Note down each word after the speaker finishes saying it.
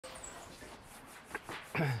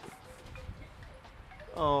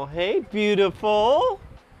Oh, hey, beautiful.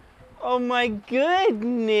 Oh, my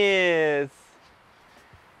goodness.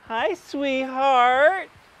 Hi, sweetheart.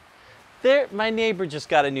 There, my neighbor just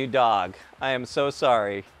got a new dog. I am so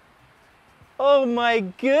sorry. Oh, my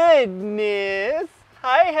goodness.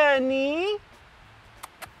 Hi, honey.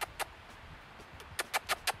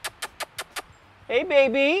 Hey,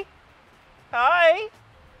 baby. Hi.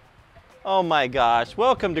 Oh, my gosh.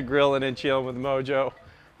 Welcome to Grillin' and Chillin' with Mojo.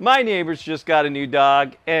 My neighbors just got a new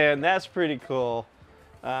dog, and that's pretty cool.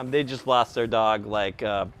 They just lost their dog like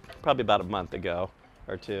probably about a month ago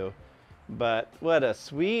or two. But what a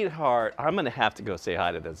sweetheart. I'm going to have to go say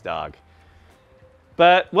hi to this dog.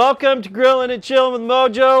 But welcome to Grillin' and Chillin' with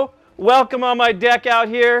Mojo. Welcome on my deck out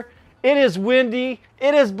here. It is windy.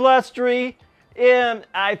 It is blustery. And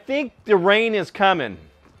I think the rain is coming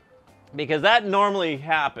because that normally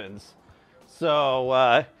happens.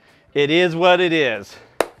 So it is what it is.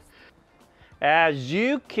 As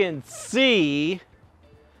you can see,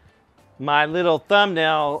 my little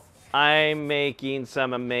thumbnail, I'm making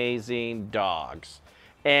some amazing dogs.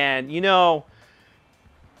 And you know,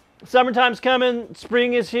 summertime's coming,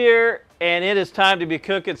 spring is here, and it is time to be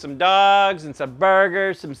cooking some dogs and some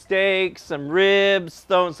burgers, some steaks, some ribs,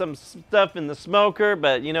 throwing some stuff in the smoker,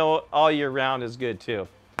 but you know, all year round is good too.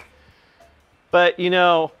 But you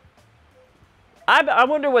know, I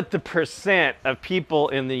wonder what the percent of people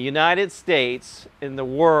in the United States, in the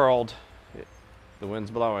world, the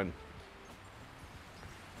wind's blowing,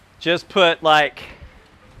 just put like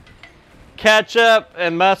ketchup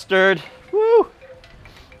and mustard, woo,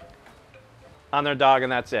 on their dog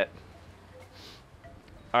and that's it.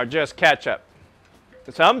 Or just ketchup.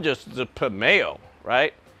 Some just put mayo,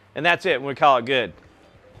 right? And that's it, and we call it good.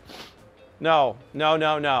 No, no,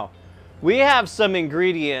 no, no. We have some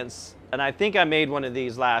ingredients, and I think I made one of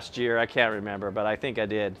these last year, I can't remember, but I think I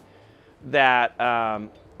did, that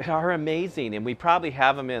are amazing, and we probably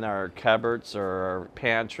have them in our cupboards or our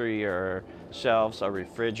pantry or shelves, our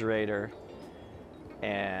refrigerator,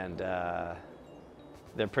 and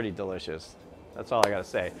they're pretty delicious. That's all I gotta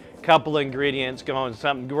say. Couple ingredients going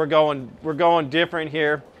something. We're going different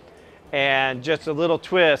here, and just a little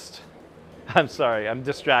twist. I'm sorry, I'm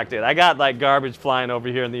distracted. I got like garbage flying over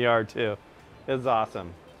here in the yard too. It's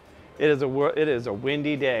awesome. It is a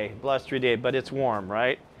windy day, blustery day, but it's warm,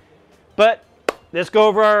 right? But let's go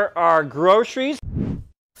over our groceries.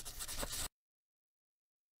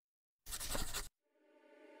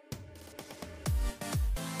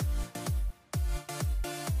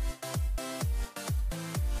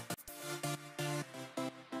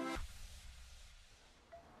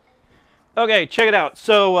 Okay, check it out.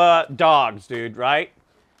 So, dogs, dude, right?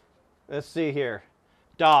 Let's see here.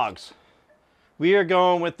 Dogs. We are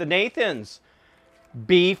going with the Nathan's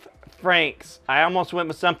Beef Franks. I almost went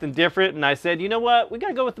with something different, and I said, you know what? We got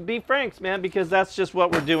to go with the Beef Franks, man, because that's just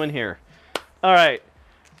what we're doing here. All right.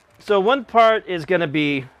 So one part is going to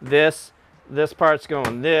be this. This part's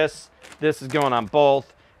going this. This is going on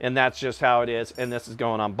both, and that's just how it is, and this is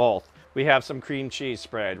going on both. We have some cream cheese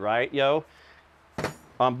spread, right, yo?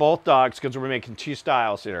 On both dogs, because we're making two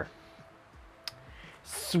styles here.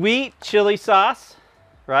 Sweet chili sauce,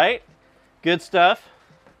 right? Good stuff.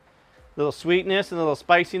 Little sweetness and a little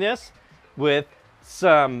spiciness with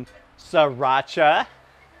some sriracha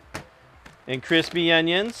and crispy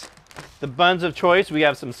onions. The buns of choice, we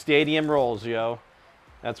have some stadium rolls, yo.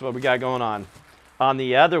 That's what we got going on. On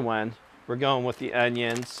the other one, we're going with the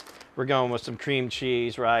onions. We're going with some cream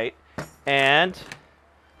cheese, right? And,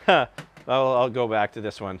 I'll go back to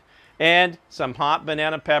this one. And some hot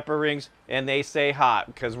banana pepper rings, and they say hot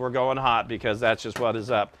because we're going hot because that's just what is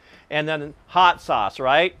up. And then hot sauce,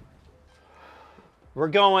 right? We're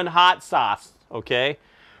going hot sauce, okay?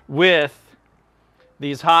 With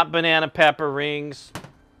these hot banana pepper rings,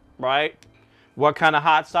 right? What kind of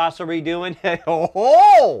hot sauce are we doing?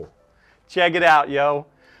 Oh, check it out, yo.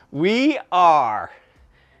 We are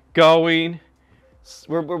going,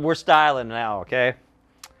 we're styling now, okay?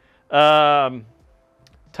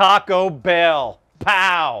 Taco Bell,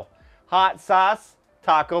 pow, hot sauce,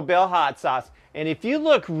 Taco Bell hot sauce. And if you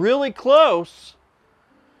look really close,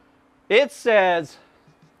 it says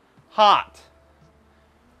hot.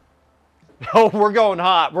 Oh, we're going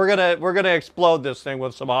hot. We're gonna explode this thing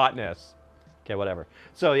with some hotness. Okay, whatever.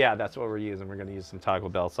 So yeah, that's what we're using. We're gonna use some Taco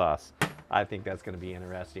Bell sauce. I think that's gonna be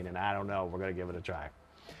interesting, and I don't know. We're gonna give it a try.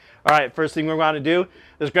 All right, first thing we're gonna do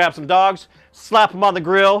is grab some dogs, slap them on the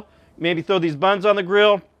grill, maybe throw these buns on the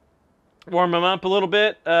grill, warm them up a little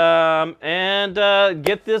bit, and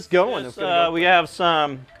get this going. We have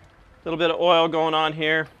some little bit of oil going on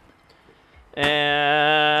here,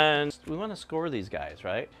 and to score these guys,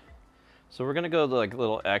 right? So we're gonna go to like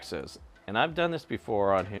little X's, and I've done this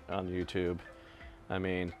before on YouTube. I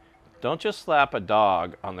mean, don't just slap a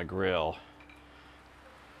dog on the grill.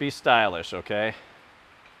 Be stylish, okay?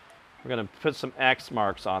 We're gonna put some X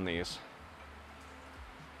marks on these.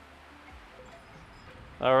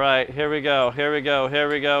 All right, here we go, here we go, here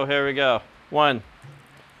we go, here we go. One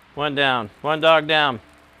down, one dog down.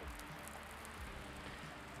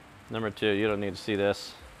 Number 2, you don't need to see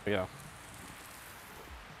this. Here we go.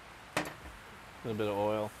 A little bit of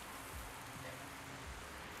oil.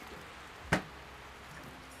 Let's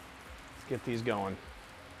get these going.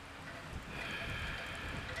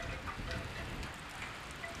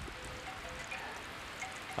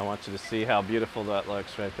 I want you to see how beautiful that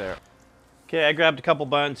looks right there. Okay, I grabbed a couple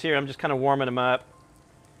buns here. I'm just kind of warming them up,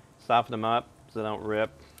 soften them up so they don't rip.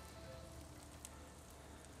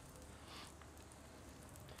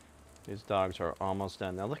 These dogs are almost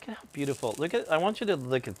done. Now look at how beautiful, I want you to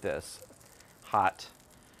look at this. Hot.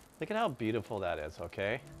 Look at how beautiful that is,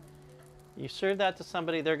 okay? You serve that to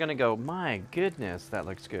somebody, they're gonna go, my goodness, that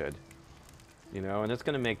looks good. You know, and it's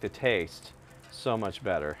gonna make the taste so much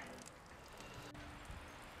better.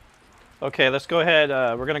 Okay, let's go ahead,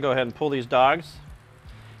 we're gonna go ahead and pull these dogs.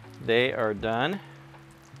 They are done.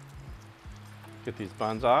 Get these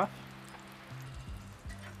buns off.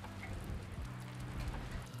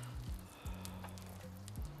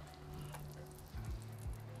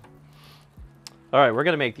 All right, we're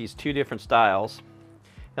gonna make these 2 different styles.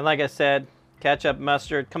 And like I said, ketchup,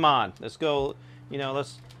 mustard, come on, let's go, you know,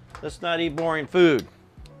 let's not eat boring food,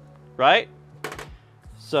 right?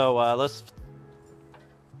 So let's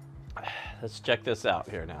check this out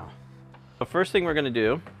here now. The first thing we're gonna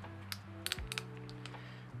do,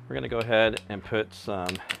 we're gonna go ahead and put some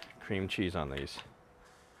cream cheese on these.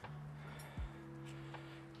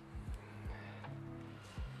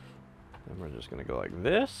 And we're just gonna go like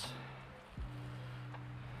this.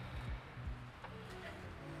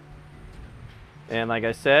 And like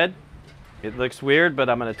I said, it looks weird, but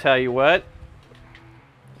I'm gonna tell you what,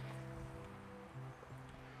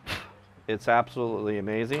 it's absolutely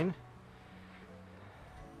amazing.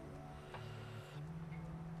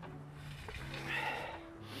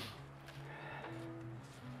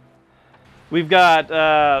 We've got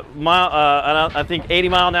I think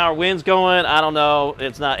 80-mile-an-hour winds going. I don't know,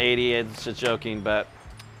 it's not 80, it's just joking, but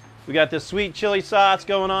we got this sweet chili sauce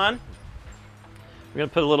going on. We're gonna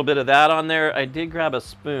put a little bit of that on there. I did grab a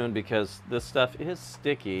spoon because this stuff is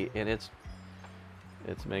sticky and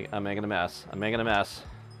I'm making a mess. I'm making a mess.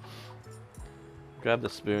 Grab the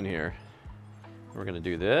spoon here. We're gonna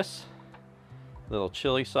do this. Little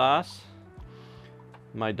chili sauce.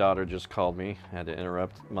 My daughter just called me. I had to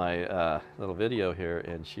interrupt my little video here,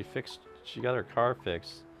 and she got her car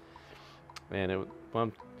fixed. And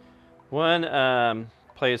one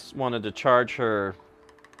place wanted to charge her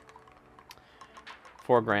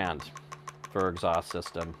 $4,000 for her exhaust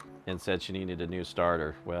system and said she needed a new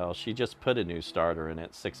starter. Well, she just put a new starter in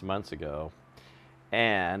it 6 months ago,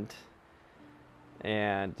 and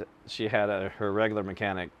she had her regular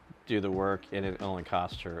mechanic do the work, and it only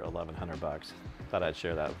cost her $1,100. Thought I'd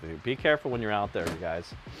share that with you. Be careful when you're out there, you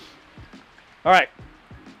guys. All right,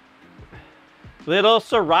 little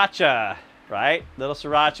sriracha, right? Little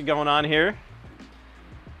sriracha going on here,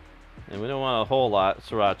 and we don't want a whole lot of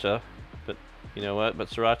sriracha, but you know what? But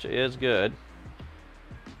sriracha is good,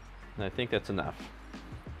 and I think that's enough.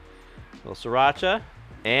 Little sriracha,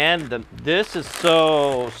 and this is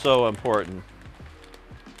so important.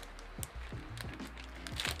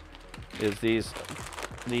 Is these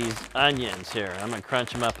onions here. I'm gonna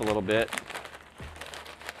crunch them up a little bit.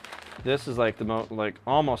 This is like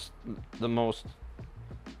almost the most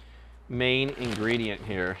main ingredient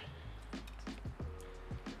here.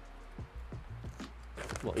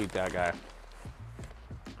 We'll eat that guy.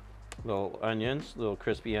 Little onions, little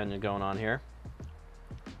crispy onion going on here.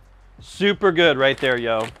 Super good right there,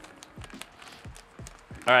 yo. All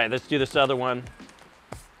right, let's do this other one.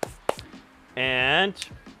 And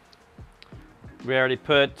we already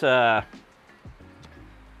put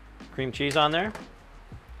cream cheese on there.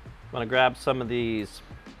 I'm gonna grab some of these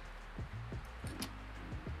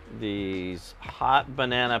hot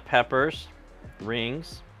banana peppers,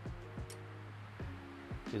 rings.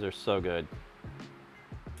 These are so good.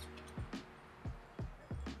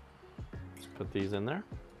 Let's put these in there.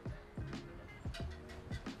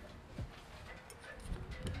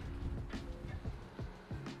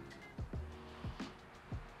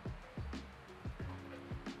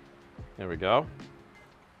 There we go.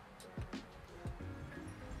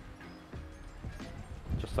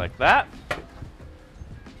 Just like that.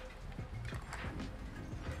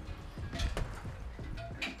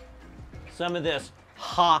 some of this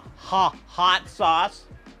hot sauce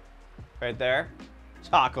right there.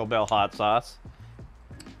 Taco Bell hot sauce.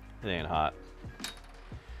 It ain't hot.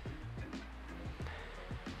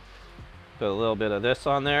 Put a little bit of this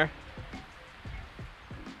on there.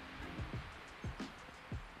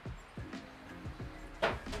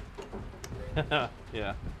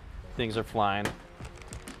 Yeah, things are flying.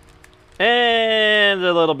 And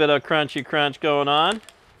a little bit of crunchy crunch going on.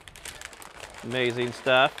 Amazing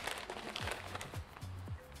stuff.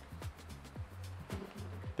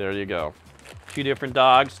 There you go. 2 different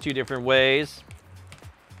dogs, 2 different ways.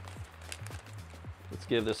 Let's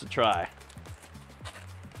give this a try.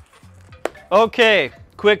 Okay,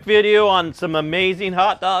 quick video on some amazing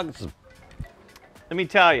hot dogs. Let me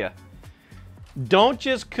tell you, don't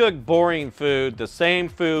just cook boring food, the same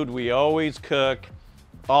food we always cook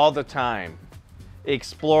all the time.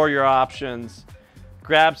 Explore your options.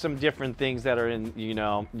 Grab some different things that are in, you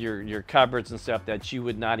know, your cupboards and stuff that you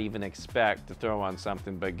would not even expect to throw on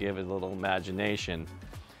something, but give it a little imagination,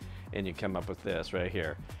 and you come up with this right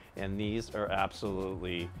here. And these are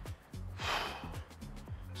absolutely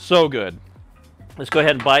so good. Let's go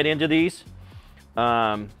ahead and bite into these.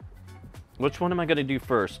 Which one am I going to do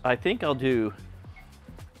first? I think I'll do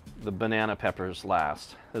the banana peppers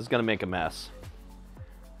last. This is going to make a mess.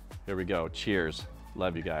 Here we go. Cheers.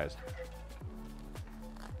 Love you guys.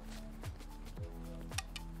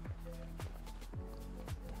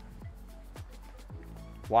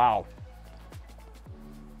 Wow.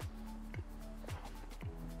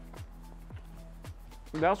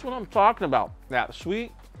 That's what I'm talking about. That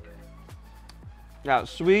sweet, what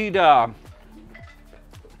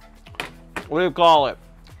do you call it?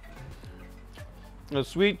 The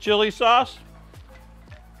sweet chili sauce.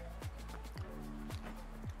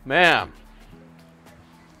 Man.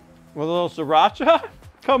 With a little sriracha?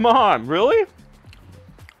 Come on, really?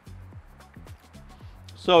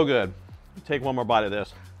 So good. Take one more bite of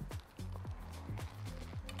this.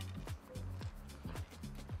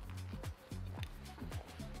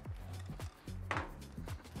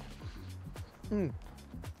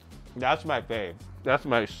 That's my fave. That's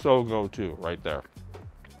my so go-to right there.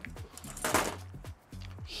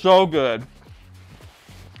 So good.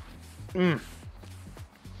 We're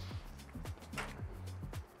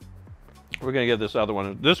gonna get this other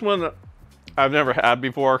one. This one I've never had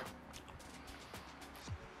before.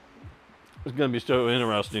 It's gonna be so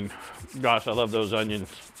interesting. Gosh, I love those onion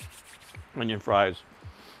fries.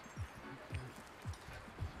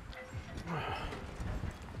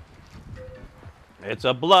 It's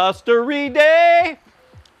a blustery day.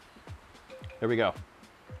 Here we go.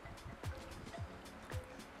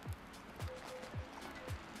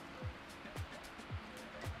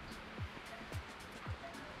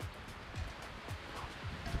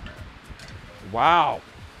 Wow.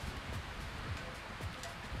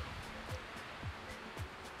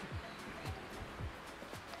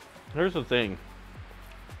 Here's the thing.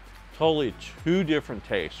 Totally 2 different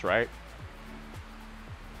tastes, right?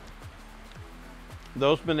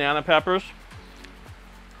 Those banana peppers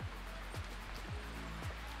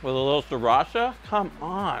with a little sriracha, come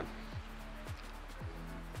on.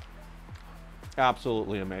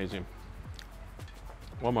 Absolutely amazing.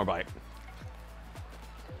 One more bite.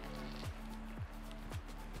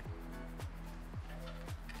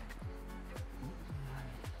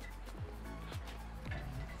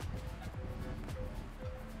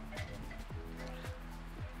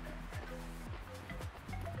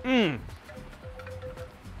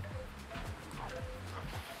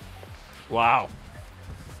 Wow.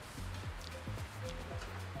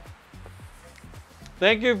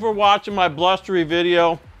 Thank you for watching my blustery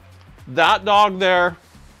video. That dog there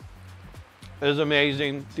is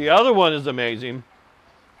amazing. The other one is amazing.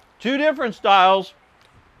 2 different styles.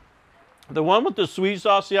 The one with the sweet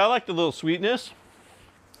sauce, see, I like the little sweetness,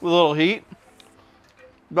 the little heat.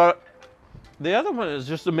 But the other one is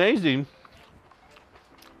just amazing.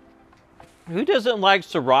 Who doesn't like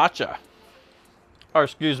sriracha? Or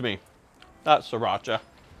excuse me, not sriracha.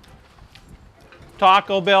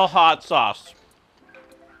 Taco Bell hot sauce.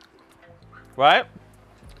 Right?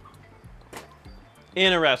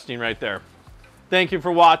 Interesting right there. Thank you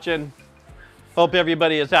for watching. Hope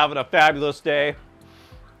everybody is having a fabulous day.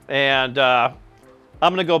 And I'm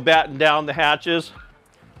going to go batten down the hatches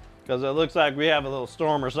because it looks like we have a little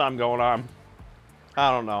storm or something going on. I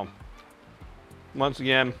don't know. Once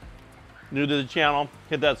again, new to the channel,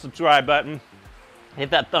 hit that subscribe button. Hit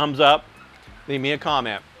that thumbs up. Leave me a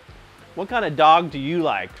comment. What kind of dog do you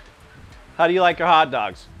like? How do you like your hot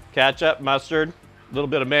dogs? Ketchup, mustard, a little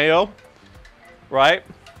bit of mayo, right?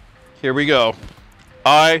 Here we go.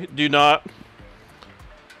 I do not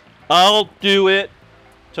I'll do it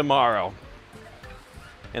tomorrow.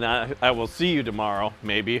 And I will see you tomorrow,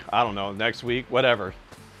 maybe. I don't know, next week, whatever.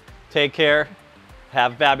 Take care.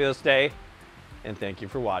 Have a fabulous day. And thank you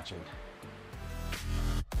for watching.